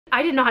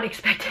I did not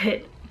expect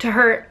it to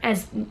hurt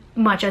as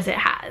much as it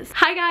has.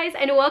 Hi guys,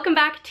 and welcome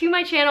back to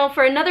my channel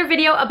for another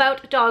video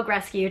about dog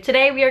rescue.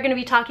 Today we are going to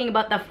be talking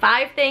about the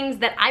 5 things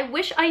that I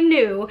wish I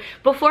knew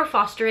before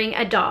fostering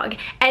a dog.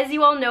 As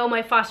you all know,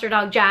 my foster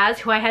dog Jazz,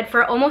 who I had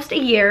for almost a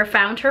year,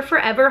 found her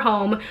forever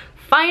home.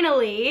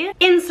 Finally,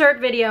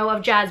 insert video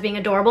of Jazz being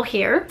adorable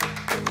here.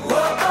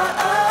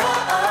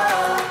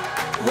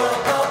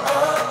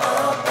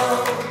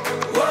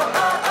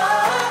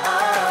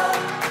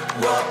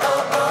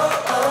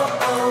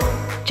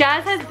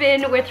 Jazz has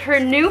been with her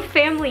new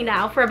family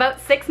now for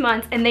about 6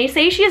 months, and they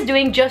say she is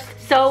doing just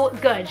so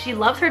good. She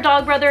loves her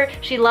dog brother,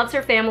 she loves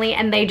her family,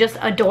 and they just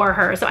adore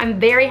her. So I'm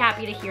very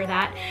happy to hear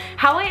that.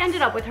 How I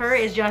ended up with her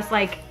is just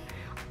like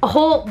a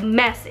whole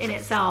mess in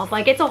itself.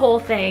 Like, it's a whole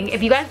thing.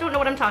 If you guys don't know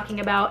what I'm talking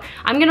about,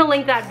 I'm gonna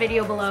link that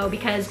video below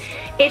because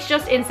it's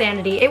just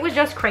insanity. It was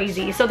just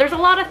crazy. So there's a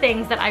lot of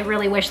things that I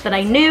really wish that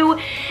I knew.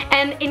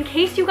 And in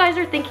case you guys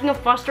are thinking of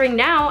fostering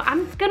now,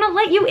 I'm gonna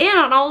let you in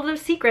on all of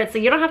those secrets so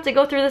you don't have to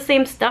go through the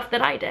same stuff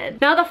that I did.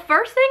 Now, the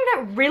first thing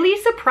that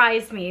really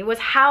surprised me was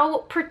how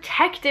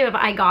protective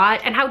I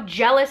got and how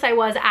jealous I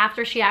was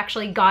after she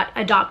actually got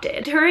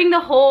adopted. During the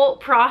whole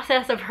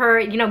process of her,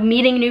 you know,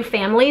 meeting new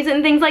families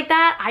and things like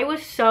that, I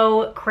was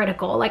so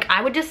critical. Like,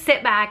 I would just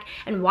sit back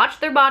and watch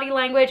their body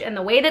language and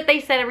the way that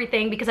they said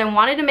everything because I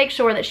wanted to make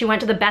sure that she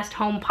went to the best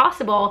home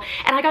possible,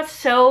 and I got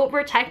so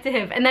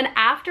protective. And then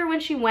after,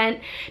 when she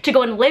went to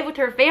go and live with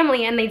her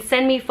family and they'd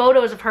send me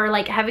photos of her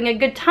like having a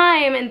good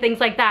time and things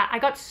like that, I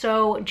got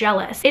so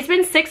jealous. It's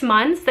been 6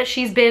 months that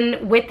she's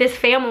been with this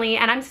family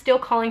and I'm still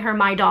calling her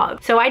my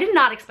dog. So I did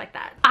not expect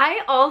that.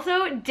 I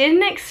also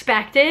didn't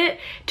expect it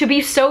to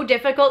be so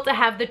difficult to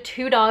have the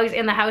 2 dogs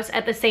in the house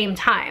at the same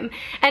time.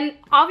 And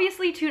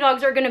obviously 2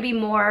 dogs are gonna be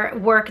more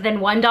work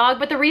than 1 dog,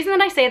 but the reason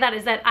that I say that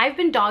is that I've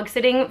been dog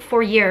sitting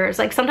for years.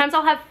 Like, sometimes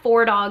I'll have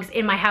 4 dogs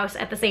in my house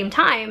at the same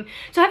time.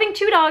 So having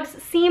 2 dogs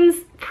seems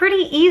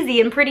pretty easy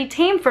and pretty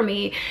tame for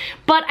me.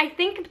 But I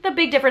think the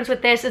big difference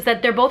with this is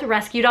that they're both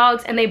rescue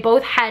dogs and they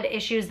both had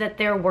issues that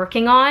they're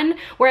working on,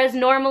 whereas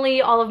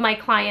normally all of my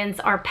clients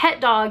are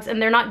pet dogs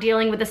and they're not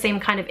dealing with the same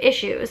kind of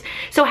issues.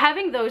 So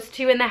having those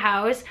 2 in the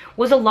house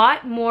was a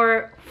lot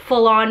more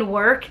full-on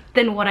work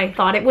than what I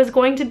thought it was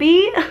going to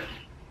be.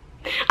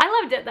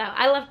 I loved it though.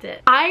 I loved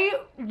it. I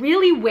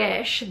really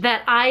wish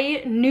that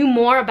I knew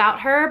more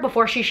about her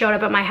before she showed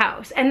up at my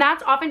house. And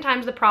that's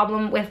oftentimes the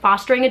problem with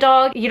fostering a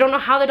dog. You don't know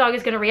how the dog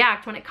is going to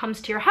react when it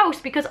comes to your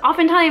house because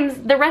oftentimes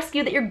the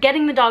rescue that you're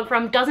getting the dog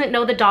from doesn't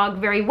know the dog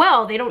very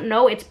well. They don't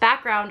know its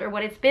background or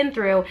what it's been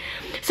through.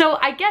 So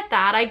I get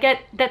that. I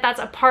get that that's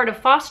a part of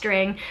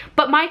fostering,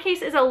 but my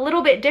case is a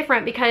little bit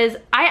different because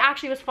I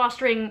actually was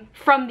fostering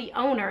from the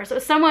owner. So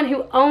someone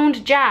who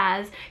owned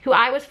Jazz, who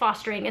I was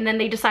fostering, and then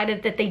they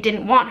decided that they didn't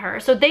want her.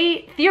 So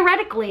they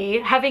theoretically,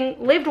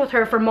 having lived with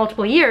her for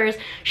multiple years,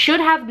 should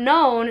have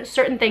known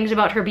certain things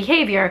about her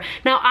behavior.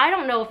 Now, I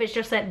don't know if it's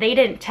just that they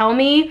didn't tell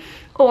me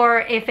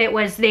or if it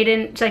was they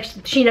didn't, like,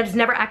 she has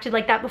never acted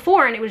like that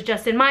before and it was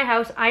just in my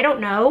house. I don't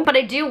know, but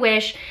I do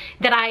wish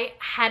that I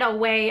had a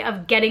way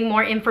of getting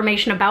more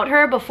information about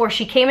her before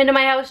she came into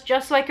my house,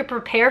 just so I could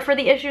prepare for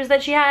the issues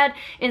that she had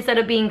instead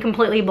of being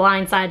completely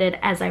blindsided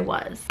as I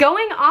was.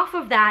 Going off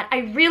of that,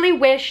 I really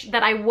wish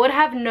that I would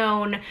have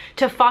known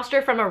to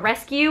foster from a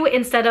rescue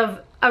instead of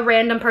a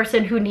random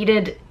person who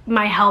needed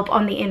my help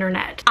on the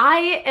internet.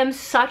 I am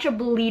such a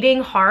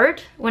bleeding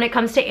heart when it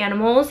comes to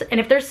animals, and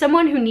if there's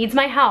someone who needs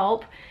my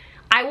help,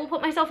 I will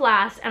put myself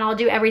last and I'll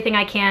do everything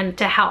I can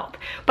to help.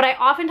 But I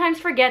oftentimes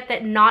forget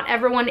that not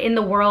everyone in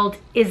the world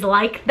is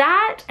like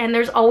that, and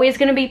there's always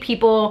gonna be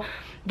people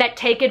that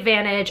take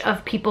advantage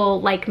of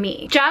people like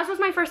me. Jazz was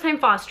my first time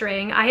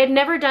fostering. I had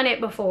never done it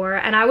before,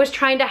 and I was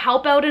trying to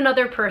help out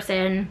another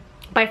person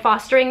by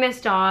fostering this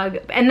dog,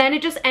 and then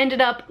it just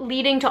ended up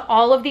leading to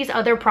all of these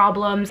other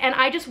problems, and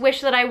I just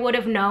wish that I would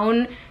have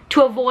known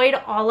to avoid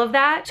all of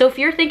that. So if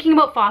you're thinking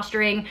about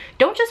fostering,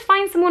 don't just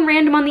find someone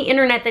random on the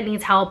internet that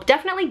needs help.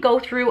 Definitely go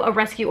through a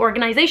rescue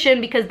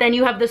organization because then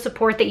you have the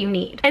support that you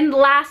need. And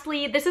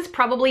lastly, this is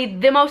probably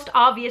the most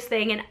obvious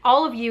thing, and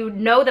all of you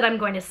know that I'm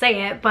going to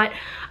say it, but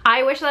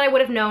I wish that I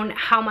would have known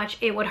how much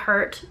it would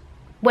hurt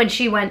when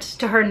she went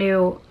to her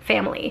new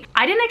family.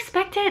 I didn't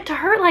expect it to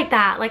hurt like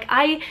that. Like,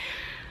 I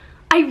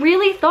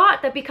really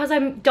thought that because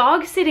I'm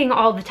dog sitting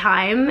all the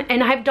time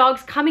and I have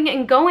dogs coming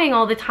and going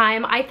all the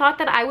time, I thought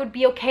that I would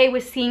be okay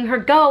with seeing her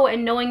go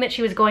and knowing that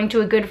she was going to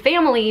a good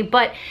family,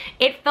 but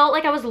it felt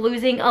like I was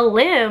losing a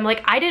limb.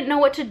 Like, I didn't know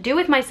what to do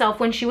with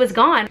myself when she was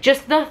gone.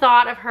 Just the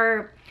thought of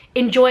her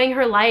enjoying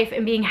her life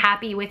and being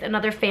happy with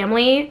another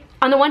family,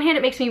 on the one hand,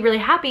 it makes me really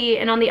happy,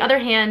 and on the other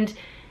hand,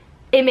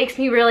 it makes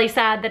me really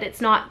sad that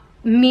it's not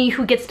me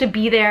who gets to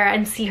be there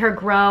and see her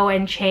grow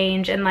and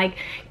change and like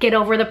get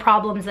over the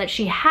problems that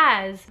she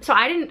has. So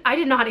I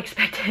did not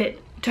expect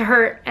it to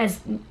hurt as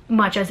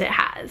much as it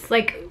has.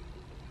 Like,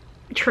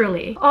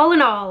 truly. All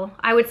in all,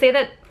 I would say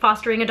that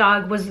fostering a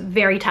dog was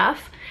very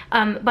tough,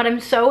 but I'm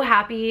so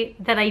happy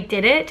that I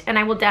did it, and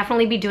I will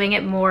definitely be doing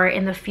it more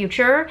in the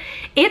future.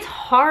 It's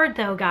hard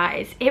though,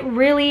 guys. It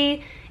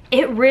really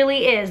It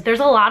really is. There's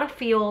a lot of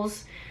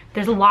feels,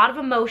 there's a lot of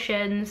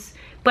emotions,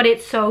 but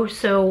it's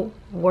so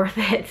worth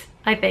it,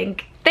 I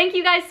think. Thank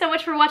you guys so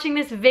much for watching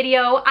this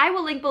video. I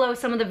will link below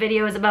some of the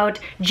videos about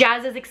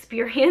Jazz's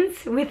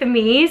experience with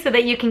me so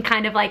that you can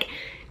kind of like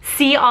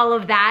see all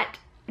of that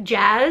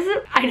jazz.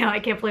 I know, I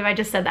can't believe I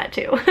just said that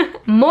too.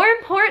 More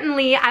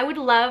importantly, I would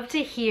love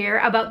to hear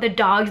about the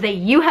dogs that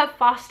you have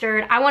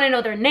fostered. I want to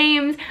know their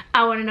names,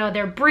 I want to know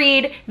their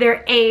breed,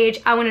 their age,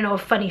 I want to know a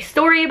funny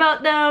story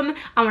about them,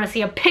 I want to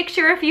see a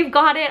picture if you've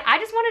got it. I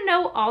just want to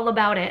know all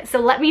about it. So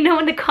let me know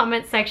in the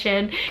comment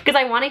section because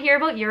I want to hear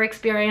about your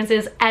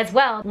experiences as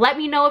well. Let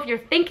me know if you're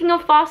thinking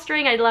of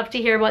fostering. I'd love to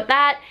hear about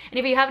that. And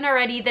if you haven't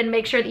already, then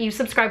make sure that you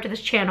subscribe to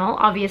this channel,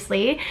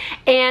 obviously,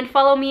 and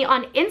follow me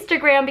on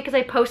Instagram because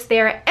I post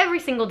there every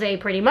single day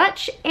pretty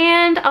much,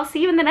 and I'll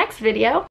see you in the next video.